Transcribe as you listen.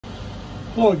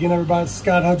Hello again, everybody. It's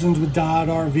Scott Hudgins with Dodd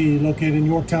RV, located in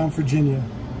Yorktown, Virginia.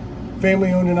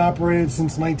 Family owned and operated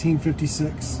since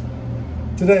 1956.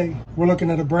 Today, we're looking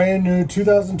at a brand new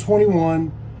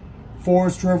 2021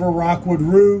 Forest River Rockwood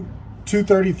Roo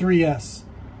 233s.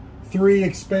 3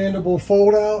 expandable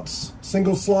fold outs,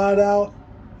 single slide out,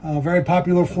 very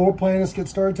popular floor plan. Let's get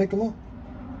started, take a look.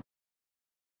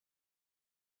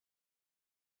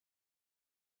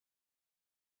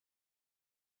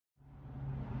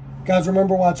 Guys,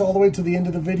 remember, watch all the way to the end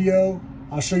of the video.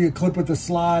 I'll show you a clip with the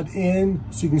slide in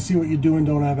so you can see what you do and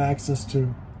don't have access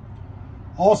to.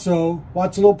 Also,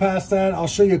 watch a little past that. I'll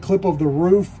show you a clip of the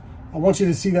roof. I want you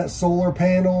to see that solar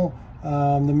panel,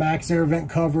 the max air vent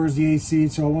covers, the AC.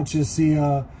 So I want you to see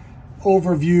an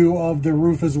overview of the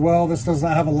roof as well. This does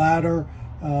not have a ladder,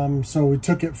 so we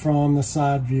took it from the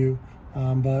side view.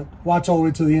 But watch all the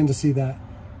way to the end to see that.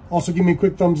 Also, give me a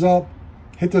quick thumbs up.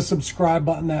 Hit the subscribe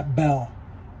button, that bell.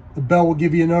 The bell will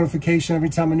give you a notification every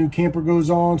time a new camper goes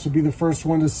on, so be the first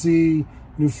one to see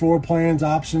new floor plans,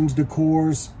 options,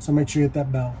 decors, so make sure you hit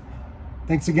that bell.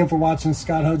 Thanks again for watching.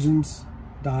 Scott Hudgins,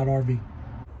 Dodd RV.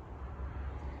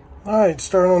 All right,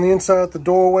 starting on the inside at the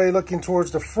doorway, looking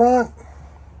towards the front.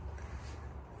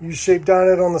 U-shaped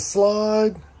dinette on the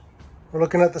slide. We're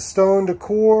looking at the stone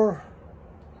decor.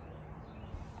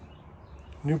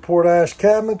 Newport ash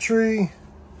cabinetry.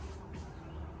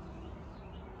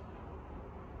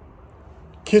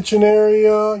 Kitchen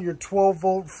area, your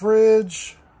 12-volt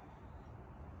fridge,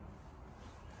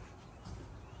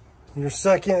 your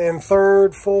second and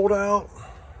third fold out,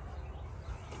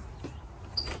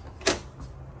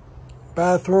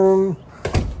 bathroom.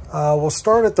 We'll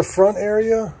start at the front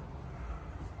area.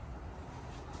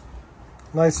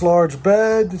 Nice large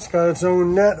bed. It's got its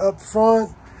own net up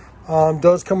front.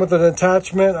 Does come with an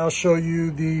attachment. I'll show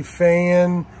you the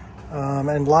fan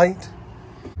and light.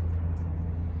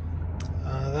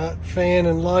 That fan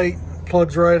and light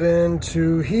plugs right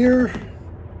into here.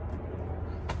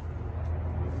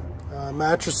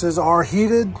 Mattresses are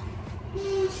heated.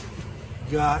 You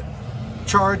got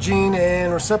charging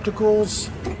and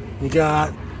receptacles. You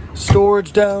got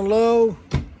storage down low.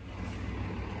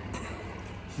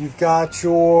 You've got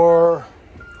your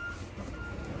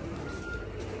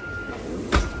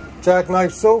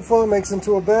jackknife sofa, makes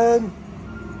into a bed.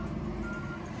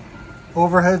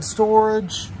 Overhead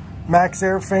storage. Max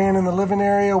air fan in the living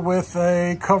area with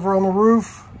a cover on the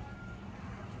roof.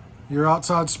 Your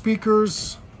outside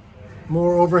speakers.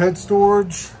 More overhead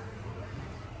storage.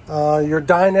 Your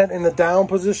dinette in the down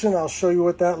position. I'll show you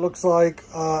what that looks like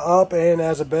up and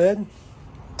as a bed.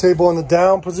 Table in the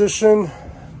down position.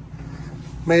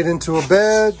 Made into a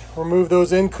bed. Remove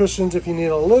those end cushions if you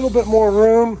need a little bit more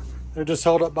room. They're just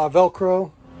held up by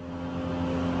Velcro.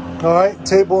 All right,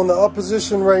 table in the up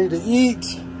position, ready to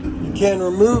eat. You can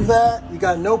remove that. You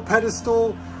got no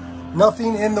pedestal,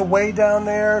 nothing in the way down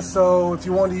there. So if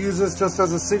you want to use this just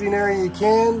as a sitting area, you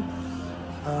can.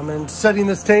 And setting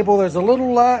this table, there's a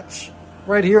little latch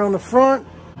right here on the front.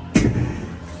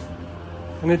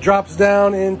 And it drops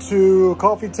down into a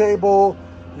coffee table,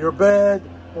 your bed,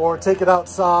 or take it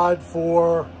outside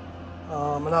for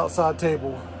an outside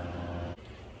table.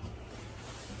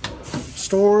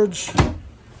 Storage,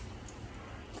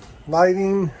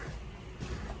 lighting.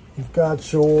 You've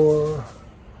got your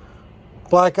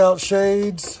blackout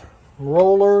shades,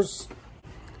 rollers,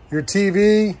 your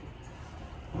TV,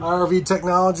 RV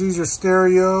Technologies, your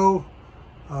stereo.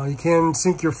 You can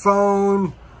sync your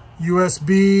phone,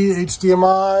 USB,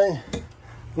 HDMI,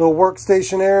 little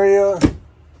workstation area.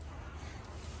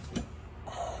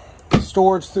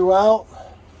 Storage throughout.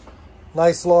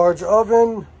 Nice large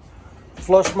oven.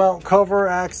 Flush mount cover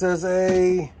acts as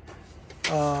a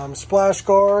splash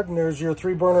guard, and there's your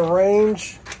 3-burner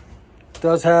range.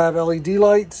 Does have LED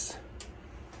lights,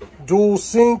 dual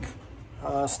sink,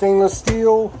 stainless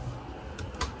steel,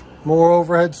 more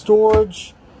overhead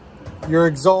storage. Your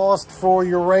exhaust for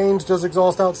your range does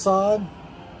exhaust outside.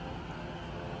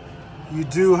 You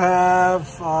do have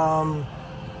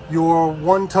your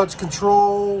one-touch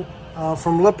control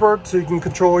from Lippert, so you can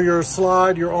control your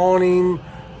slide, your awning,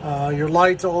 your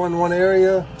lights all in one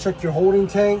area. Check your holding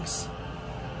tanks.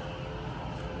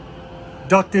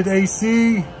 Ducted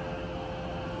AC.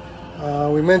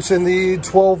 We mentioned the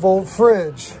 12-volt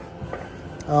fridge.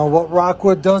 What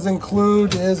Rockwood does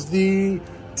include is the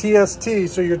TST,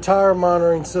 so your tire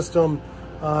monitoring system.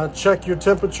 Check your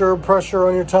temperature, pressure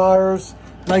on your tires.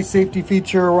 Nice safety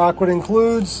feature Rockwood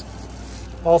includes.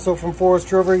 Also from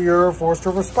Forest River, your Forest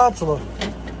River spatula.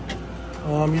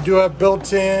 You do have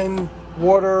built-in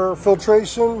water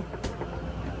filtration.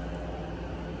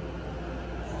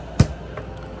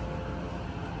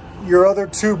 your other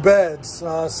two beds.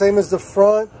 Same as the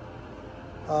front.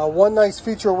 One nice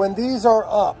feature, when these are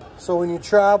up, so when you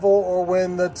travel or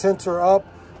when the tents are up,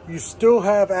 you still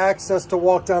have access to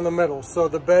walk down the middle. So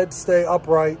the beds stay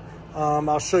upright.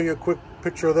 I'll show you a quick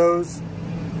picture of those.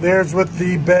 There's with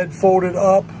the bed folded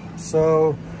up.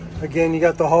 So again, you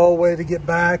got the hallway to get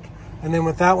back. And then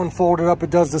with that one folded up, it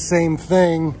does the same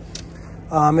thing.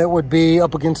 It would be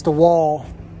up against the wall,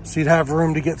 so you'd have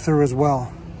room to get through as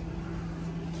well.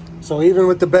 So even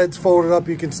with the beds folded up,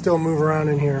 you can still move around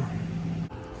in here.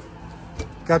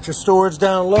 Got your storage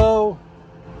down low.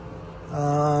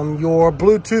 Your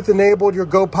Bluetooth enabled, your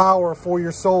Go Power for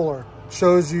your solar.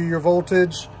 Shows you your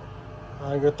voltage,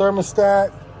 your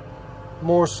thermostat,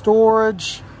 more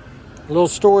storage, a little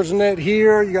storage net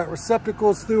here. You got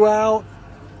receptacles throughout.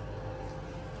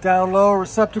 Down low,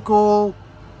 receptacle,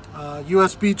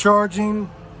 USB charging.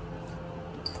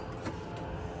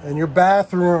 And your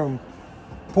bathroom,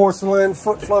 porcelain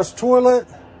foot flush toilet,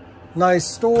 nice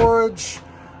storage,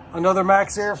 another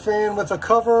max air fan with a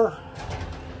cover,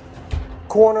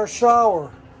 corner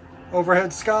shower,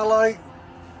 overhead skylight,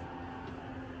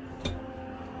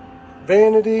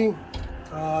 vanity.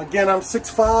 Again, I'm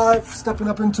 6'5", stepping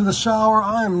up into the shower.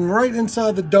 I am right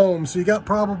inside the dome, so you got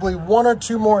probably 1 or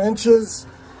 2 more inches.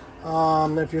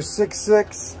 If you're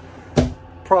 6'6",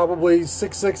 probably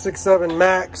 6'6", 6'7"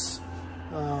 max.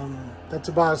 That's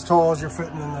about as tall as you're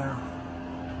fitting in there.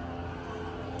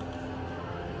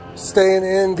 Staying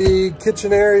in the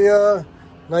kitchen area,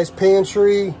 nice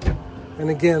pantry, and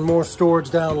again, more storage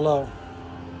down low.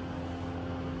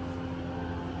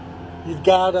 You've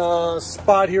got a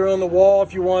spot here on the wall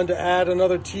if you wanted to add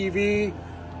another TV,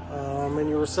 and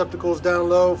your receptacles down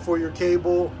low for your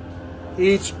cable.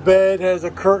 Each bed has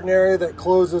a curtain area that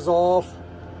closes off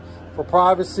for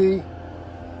privacy.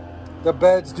 The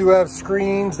beds do have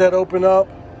screens that open up,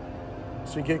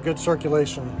 so you get good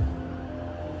circulation.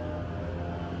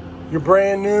 Your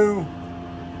brand new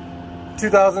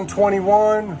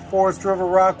 2021 Forest River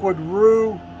Rockwood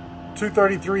Roo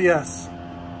 233s.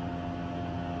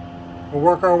 We'll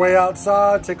work our way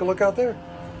outside, take a look out there.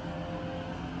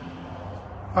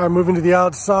 All right, moving to the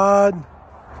outside.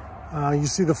 You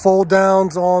see the fold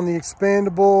downs on the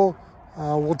expandable.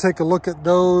 We'll take a look at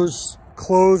those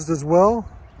closed as well.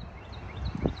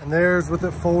 And there's with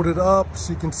it folded up,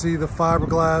 so you can see the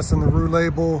fiberglass and the Roo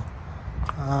label.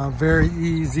 Very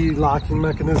easy locking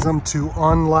mechanism to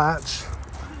unlatch.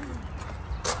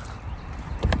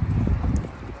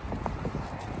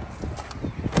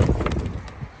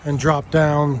 And drop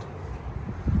down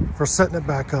for setting it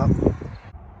back up.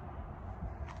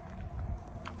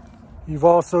 You've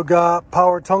also got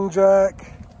power tongue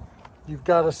jack. You've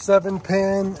got a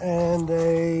 7-pin and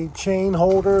a chain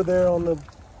holder there on the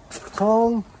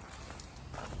tongue.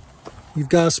 You've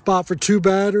got a spot for 2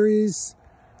 batteries.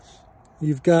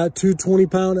 You've got 2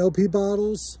 20-pound LP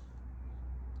bottles.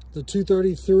 The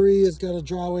 233 has got a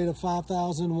dry weight of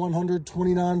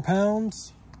 5,129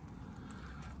 pounds.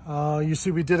 You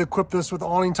see we did equip this with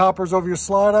awning toppers over your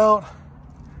slide out.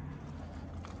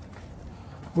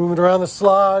 Moving around the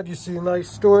slide, you see a nice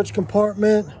storage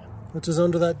compartment, which is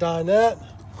under that dinette.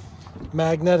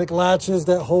 Magnetic latches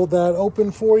that hold that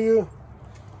open for you.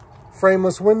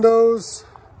 Frameless windows.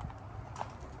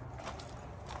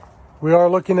 We are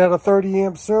looking at a 30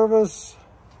 amp service.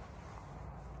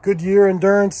 Goodyear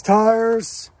endurance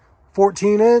tires,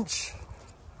 14-inch.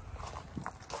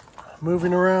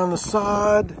 Moving around the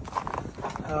side,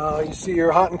 you see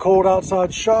your hot and cold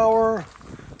outside shower.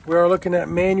 We are looking at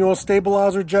manual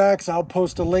stabilizer jacks. I'll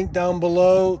post a link down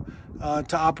below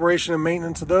to operation and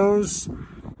maintenance of those.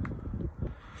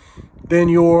 Then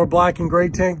your black and gray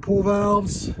tank pool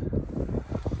valves.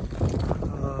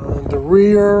 The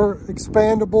rear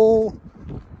expandable.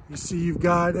 You see you've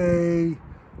got a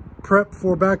prep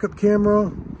for backup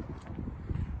camera.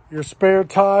 Your spare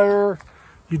tire.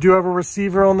 You do have a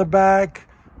receiver on the back,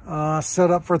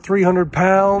 set up for 300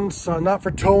 pounds, not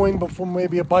for towing, but for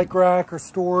maybe a bike rack or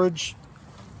storage.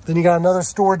 Then you got another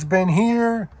storage bin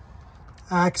here,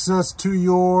 access to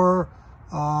your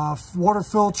water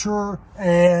filter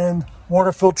and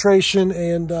water filtration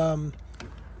and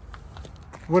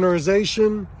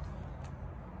winterization.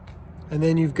 And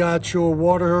then you've got your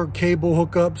water cable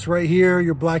hookups right here,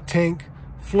 your black tank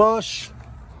flush.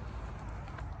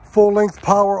 Full-length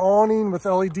power awning with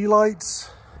LED lights.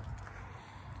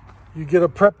 You get a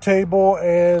prep table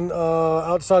and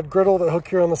outside griddle that hook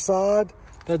here on the side.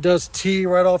 That does tee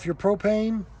right off your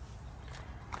propane.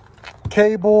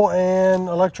 Cable and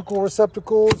electrical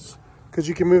receptacles, because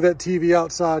you can move that TV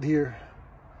outside here.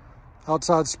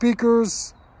 Outside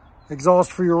speakers,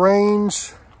 exhaust for your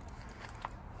range.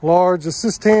 Large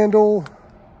assist handle.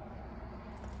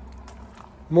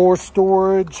 More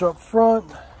storage up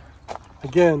front.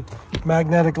 Again,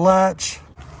 magnetic latch.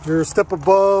 Your step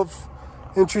above.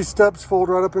 Entry steps fold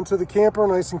right up into the camper,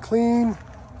 nice and clean.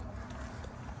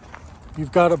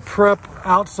 You've got a prep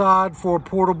outside for a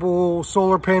portable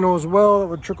solar panel as well that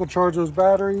would trickle charge those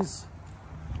batteries.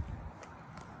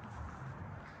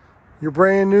 Your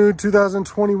brand new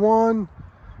 2021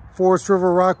 Forest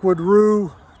River Rockwood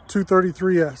Roo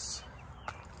 233s.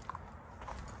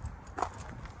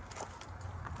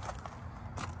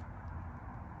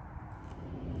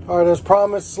 All right, as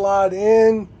promised, slide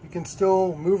in. You can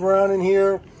still move around in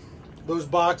here. Those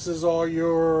boxes are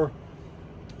your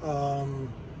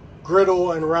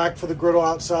griddle and rack for the griddle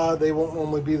outside. They won't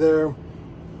normally be there.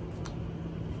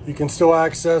 You can still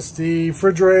access the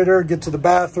refrigerator, get to the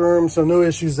bathroom, so no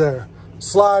issues there.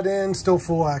 Slide in, still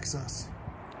full access.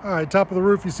 All right, top of the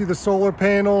roof, you see the solar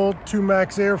panel, 2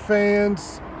 max air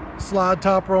fans, slide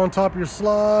topper on top of your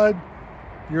slide,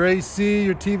 your AC,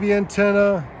 your TV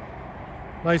antenna,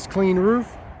 nice clean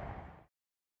roof.